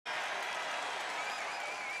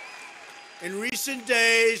In recent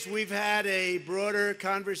days, we've had a broader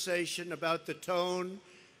conversation about the tone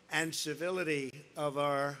and civility of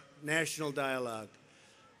our national dialogue.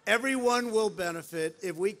 Everyone will benefit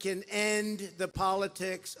if we can end the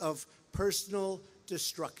politics of personal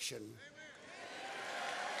destruction.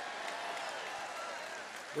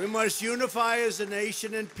 We must unify as a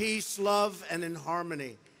nation in peace, love, and in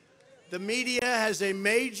harmony. The media has a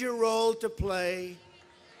major role to play,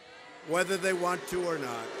 whether they want to or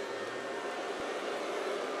not.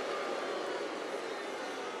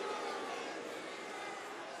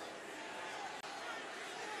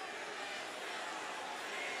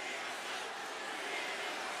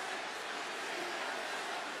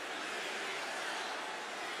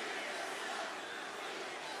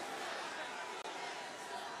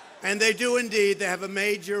 And they do indeed. They have a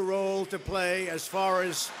major role to play as far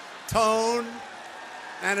as tone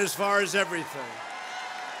and as far as everything.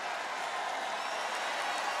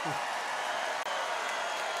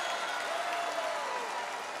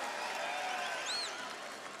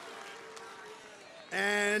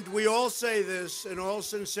 And we all say this in all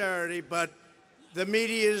sincerity, but the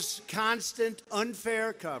media's constant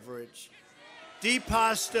unfair coverage, deep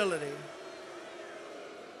hostility,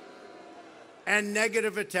 and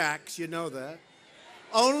negative attacks, you know that,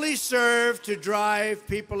 only serve to drive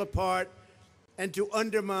people apart and to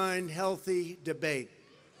undermine healthy debate.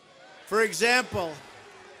 For example,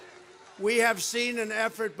 we have seen an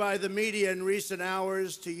effort by the media in recent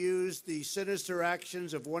hours to use the sinister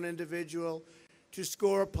actions of one individual to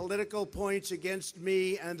score political points against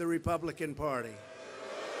me and the Republican Party.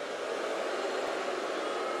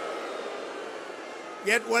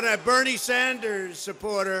 Yet when a Bernie Sanders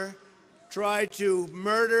supporter tried to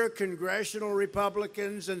murder congressional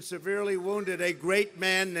Republicans and severely wounded a great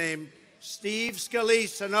man named Steve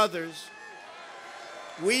Scalise and others,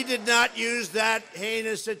 we did not use that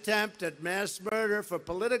heinous attempt at mass murder for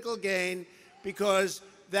political gain because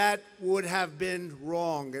that would have been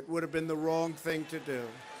wrong. It would have been the wrong thing to do.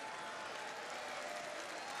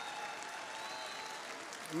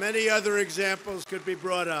 Many other examples could be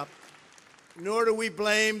brought up. Nor do we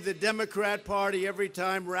blame the Democrat Party every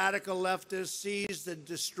time radical leftists seize and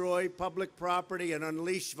destroy public property and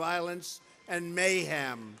unleash violence and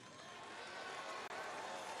mayhem.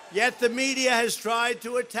 Yet the media has tried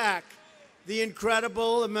to attack the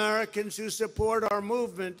incredible Americans who support our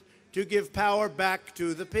movement to give power back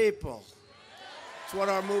to the people. That's what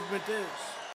our movement is.